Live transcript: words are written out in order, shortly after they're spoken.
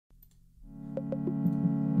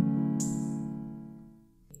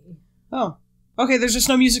Oh. Okay, there's just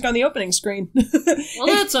no music on the opening screen. Well,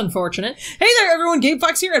 that's unfortunate. Hey there, everyone. Game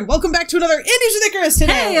Fox here, and welcome back to another Indies with Icarus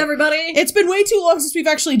today. Hey, everybody. It's been way too long since we've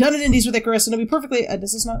actually done an Indies with Icarus, and it'll be perfectly...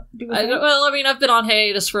 does this not do it? Well, I mean, I've been on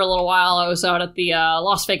hiatus for a little while. I was out at the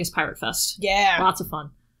Las Vegas Pirate Fest. Yeah. Lots of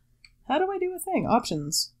fun. How do I do a thing?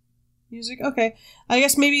 Options. Music? Okay. I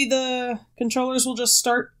guess maybe the controllers will just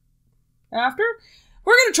start after?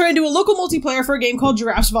 We're going to try and do a local multiplayer for a game called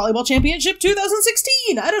Giraffes Volleyball Championship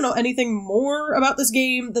 2016. I don't know anything more about this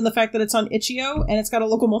game than the fact that it's on itch.io and it's got a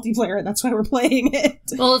local multiplayer, and that's why we're playing it.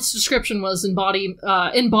 Well, its description was embody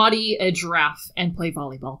a giraffe and play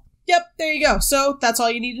volleyball. Yep, there you go. So that's all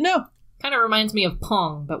you need to know. Kind of reminds me of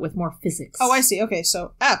Pong, but with more physics. Oh, I see. Okay,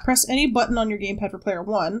 so press any button on your gamepad for player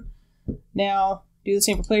 1. Now, do the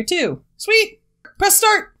same for player 2. Sweet! Press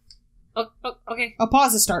start! Oh, okay. I'll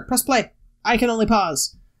pause the start. Press play. I can only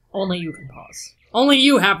pause. Only you can pause. Only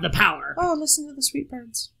you have the power. Oh, listen to the sweet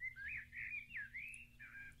birds.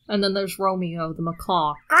 And then there's Romeo, the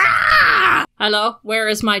macaw. Ah! Hello, where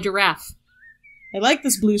is my giraffe? I like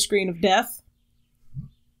this blue screen of death.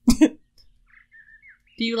 Do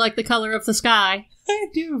you like the color of the sky? I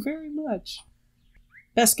do, very much.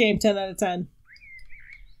 Best game, 10 out of 10.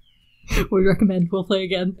 We recommend we'll play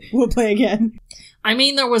again. We'll play again. I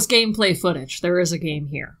mean, there was gameplay footage. There is a game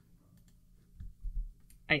here.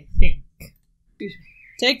 I think.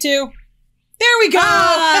 Take 2. There we go!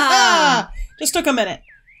 Ah! Just took a minute.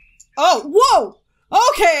 Oh, whoa!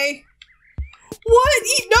 Okay! What?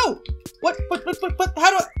 No! What?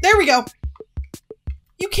 How do I... There we go.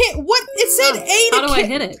 You can't... What? It said A to... How do I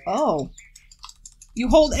hit it? Oh. You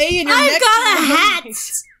hold A in your neck... I've got a hat!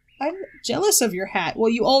 I'm jealous of your hat. Well,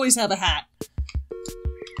 you always have a hat.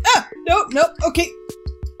 Ah! No, okay.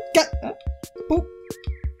 Got... boop.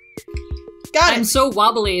 Got it. I'm so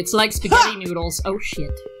wobbly, it's like spaghetti noodles. Oh,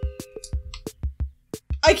 shit.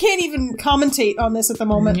 I can't even commentate on this at the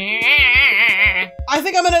moment. I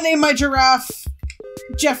think I'm gonna name my giraffe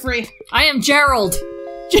Jeffrey. I am Gerald.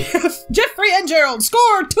 Jeffrey and Gerald.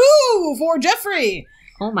 Score 2 for Jeffrey.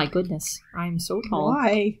 Oh my goodness. I'm so tall.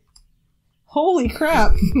 Why? Holy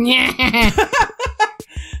crap.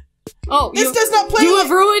 Oh, this does not play. You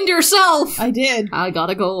have ruined yourself. I did. I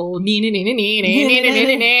gotta go. I'm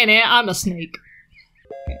a snake.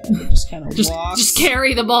 Okay, just kind of just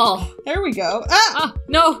carry the ball. There we go. Ah!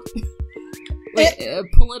 No. Wait,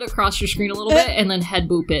 pull it across your screen a little bit and then head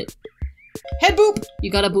boop it. Head boop.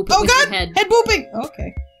 You gotta boop it with your head. Head booping.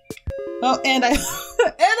 Okay. Oh, and I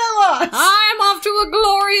lost. I'm off to a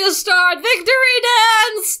glorious start. Victory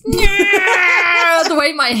dance. The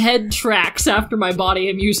way my head tracks after my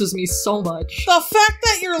body amuses me so much. The fact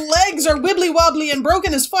that your legs are wibbly wobbly and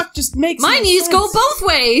broken as fuck just makes my knees sense. go both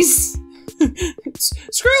ways.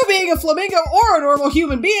 Screw being a flamingo or a normal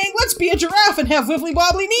human being. Let's be a giraffe and have wibbly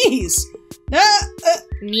wobbly knees.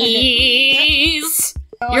 Knees.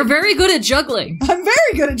 You're very good at juggling. I'm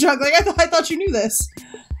very good at juggling. I thought you knew this.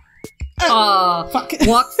 Fuck.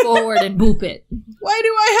 Walk forward and boop it. Why do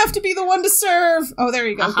I have to be the one to serve? Oh, there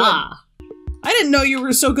you go. Good. I didn't know you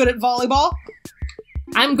were so good at volleyball.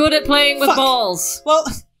 I'm good at playing with balls. Well,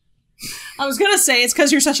 I was gonna say it's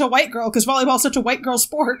because you're such a white girl, because volleyball's such a white girl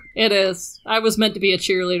sport. It is. I was meant to be a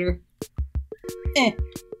cheerleader.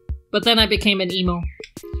 But then I became an emo.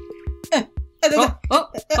 So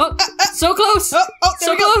close! So close!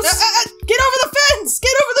 Get over the fence!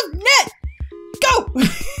 Get over the net! Go!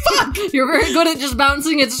 Fuck! You're very good at just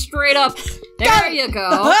bouncing it straight up. There you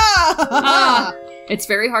go. It's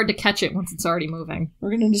very hard to catch it once it's already moving.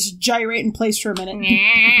 We're gonna just gyrate in place for a minute.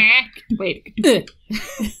 Wait.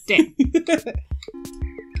 Damn.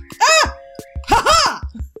 Ha-ha!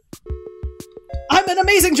 I'm an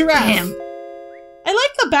amazing giraffe! Damn. I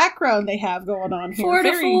like the background they have going on here. 4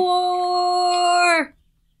 to 4!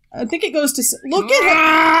 I think it goes to... Look at it!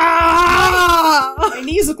 My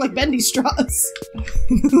knees look like bendy straws.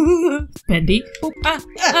 Bendy?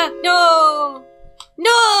 No!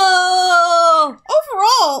 No!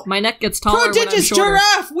 Overall, my neck gets taller prodigious when I'm shorter.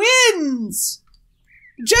 Giraffe wins!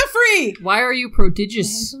 Jeffrey! Why are you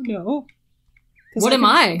prodigious? I don't know. What am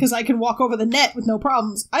I? Because I can walk over the net with no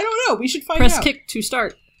problems. I don't know. We should find out. Press kick to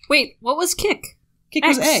start. Wait, what was kick? Kick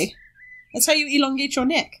was A. That's how you elongate your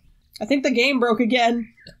neck. I think the game broke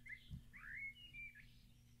again.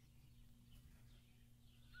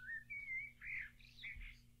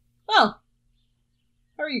 Well,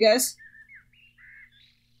 how are you guys?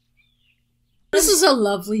 This is a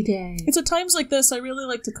lovely day. It's at times like this I really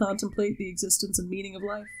like to contemplate the existence and meaning of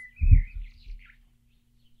life.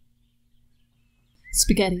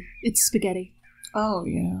 Spaghetti. It's spaghetti. Oh,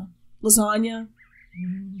 yeah. Lasagna.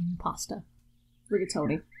 Pasta.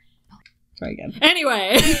 Rigatoni. Try again.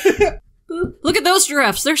 Anyway. Look at those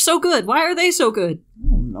giraffes. They're so good. Why are they so good? I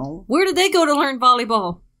don't know. Where did they go to learn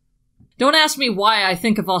volleyball? Don't ask me why I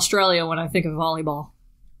think of Australia when I think of volleyball.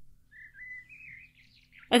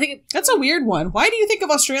 I think that's a weird one. Why do you think of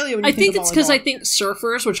Australia when you think of volleyball? I think it's because I think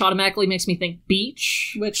surfers, which automatically makes me think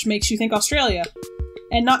beach. Which makes you think Australia.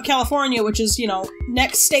 And not California, which is, you know,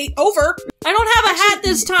 next state over. I don't have a hat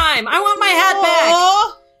this time. I want my hat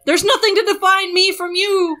back. There's nothing to define me from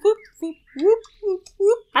you. Whoop, whoop, whoop, whoop,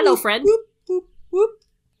 whoop, hello, Fred. Whoop, whoop, whoop.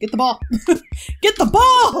 Get the ball. Get the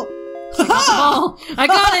ball! I got the ball. I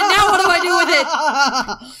got it. Now what do I do with it?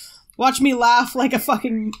 Watch me laugh like a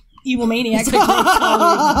fucking evil maniac.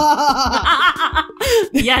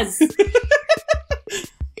 Yes.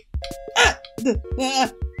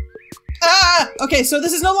 Okay, so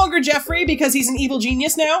this is no longer Jeffrey because he's an evil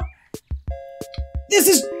genius now. This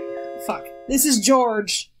is... Fuck. This is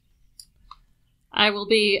George. I will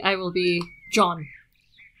be John.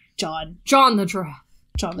 John. John the giraffe.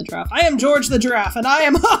 John the giraffe. I am George the giraffe, and I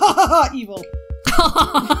am evil.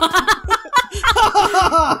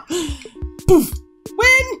 Poof.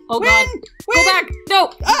 Win! Oh win! God. Win! Go back!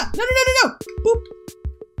 No! No! Boop.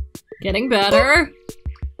 Getting better. Boop.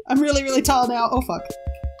 I'm really, really tall now. Oh, fuck.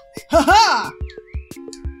 Ha-ha!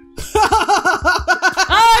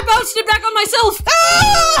 I bounced it back on myself!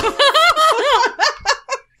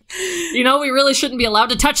 You know, we really shouldn't be allowed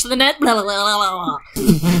to touch the net. Blah, blah, blah, blah.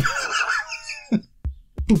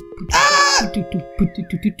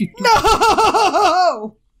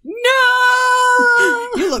 No! No!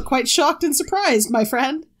 You look quite shocked and surprised, my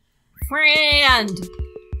friend. Friend!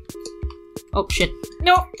 Oh, shit.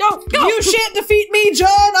 No, go! You shan't defeat me, John!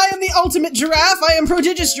 I am the ultimate giraffe! I am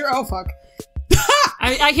prodigious Oh, fuck.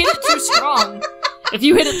 I hit it too strong. If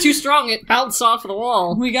you hit it too strong, it bounced off the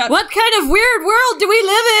wall. We got... What kind of weird world do we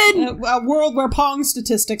live in? A world where Pong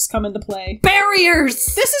statistics come into play. Barriers!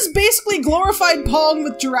 This is basically glorified Pong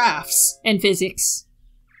with giraffes. And physics.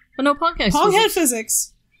 Oh, no, Pong has Pong physics. had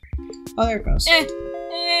physics. Oh, there it goes.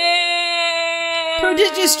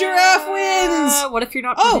 Prodigious giraffe wins! What if you're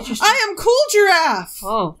not prodigious? Oh, I am cool giraffe!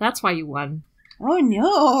 Oh, that's why you won. Oh,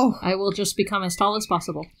 no. I will just become as tall as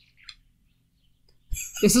possible.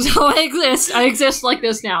 This is how I exist. I exist like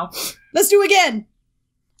this now. Let's do again.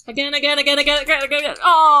 Again.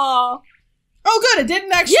 Oh! Oh, good. It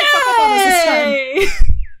didn't actually fuck up on us this time.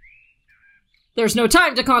 There's no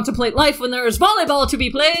time to contemplate life when there is volleyball to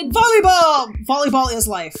be played. Volleyball! Volleyball is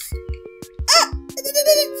life.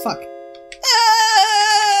 Fuck.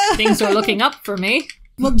 Things are looking up for me.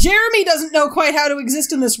 Well, Jeremy doesn't know quite how to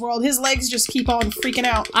exist in this world. His legs just keep on freaking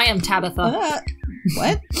out. I am Tabitha.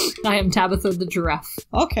 What? I am Tabitha the giraffe.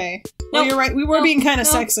 Okay. Well, you're right. We were being kind of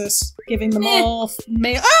sexist. Giving them all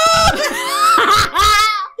male.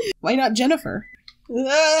 Why not Jennifer?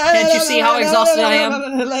 Can't you see how exhausted I am?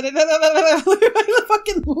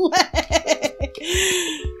 Fucking leg.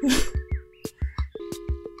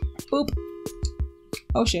 Boop.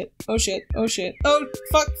 Oh shit. Oh shit. Oh shit. Oh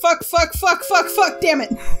fuck. Damn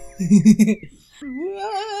it.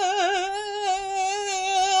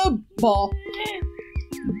 Ball.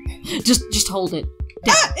 Just hold it.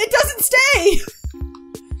 It doesn't stay!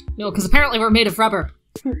 No, because apparently we're made of rubber.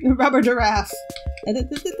 Rubber giraffe. It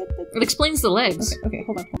explains the legs. Okay,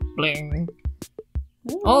 hold on. Bling.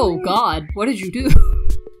 Oh god, what did you do?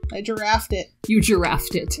 I giraffed it. You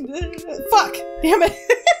giraffed it. Fuck! Damn it!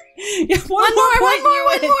 Yeah, one more!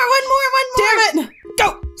 Damn it!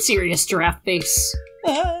 Go! Serious giraffe face.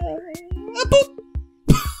 Boop!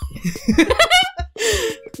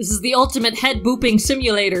 This is the ultimate head booping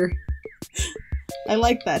simulator. I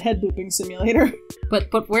like that head booping simulator.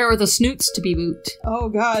 But where are the snoots to be booped? Oh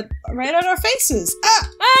god, right on our faces.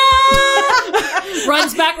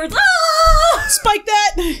 Runs backwards. Spike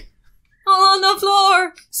that! All on the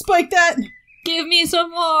floor. Spike that! Give me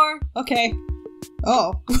some more. Okay.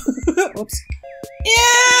 Oh. Oops.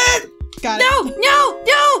 Yeah! Got it. No!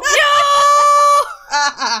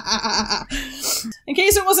 In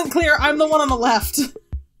case it wasn't clear, I'm the one on the left.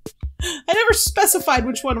 I never specified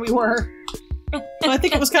which one we were. But I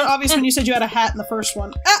think it was kind of obvious when you said you had a hat in the first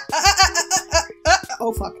one.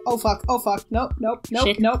 Oh fuck. Nope.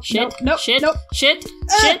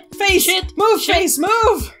 Face! Shit. Move, Shit. face,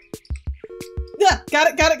 move! Yeah, got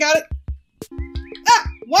it.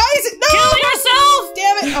 Why is it? No! Kill yourself!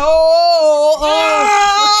 Damn it!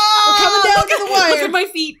 We're coming down to the wire. Look at my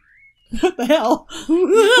feet. What the hell?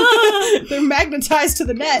 They're magnetized to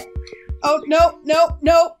the net. Oh, no.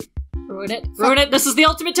 Ruin it. This is the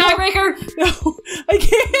ultimate tiebreaker. No, I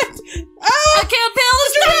can't. I can't fail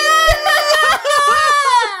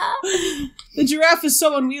this. The giraffe is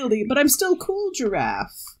so unwieldy, but I'm still cool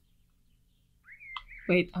giraffe.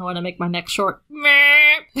 Wait, I want to make my neck short.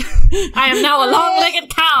 I am now a long-legged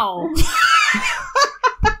cow.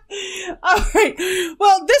 Alright,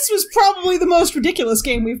 well, this was probably the most ridiculous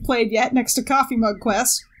game we've played yet, next to Coffee Mug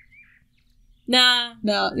Quest. Nah.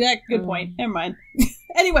 No, yeah, good point. Never mind.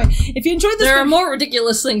 Anyway, if you enjoyed this There are more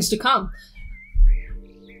ridiculous things to come.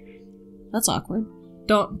 That's awkward.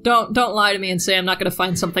 Don't lie to me and say I'm not going to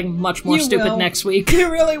find something much more You stupid will. next week.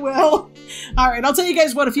 You really will. Alright, I'll tell you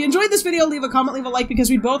guys what, if you enjoyed this video, leave a comment, leave a like, because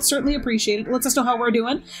we'd both certainly appreciate it. It lets us know how we're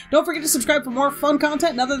doing. Don't forget to subscribe for more fun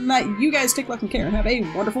content, and other than that, you guys take luck and care, and have a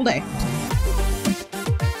wonderful day.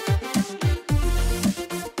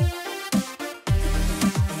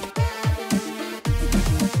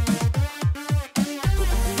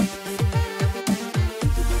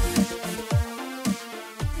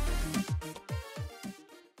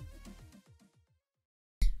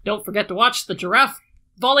 Don't forget to watch the Giraffe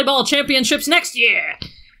Volleyball Championships next year!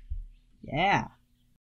 Yeah.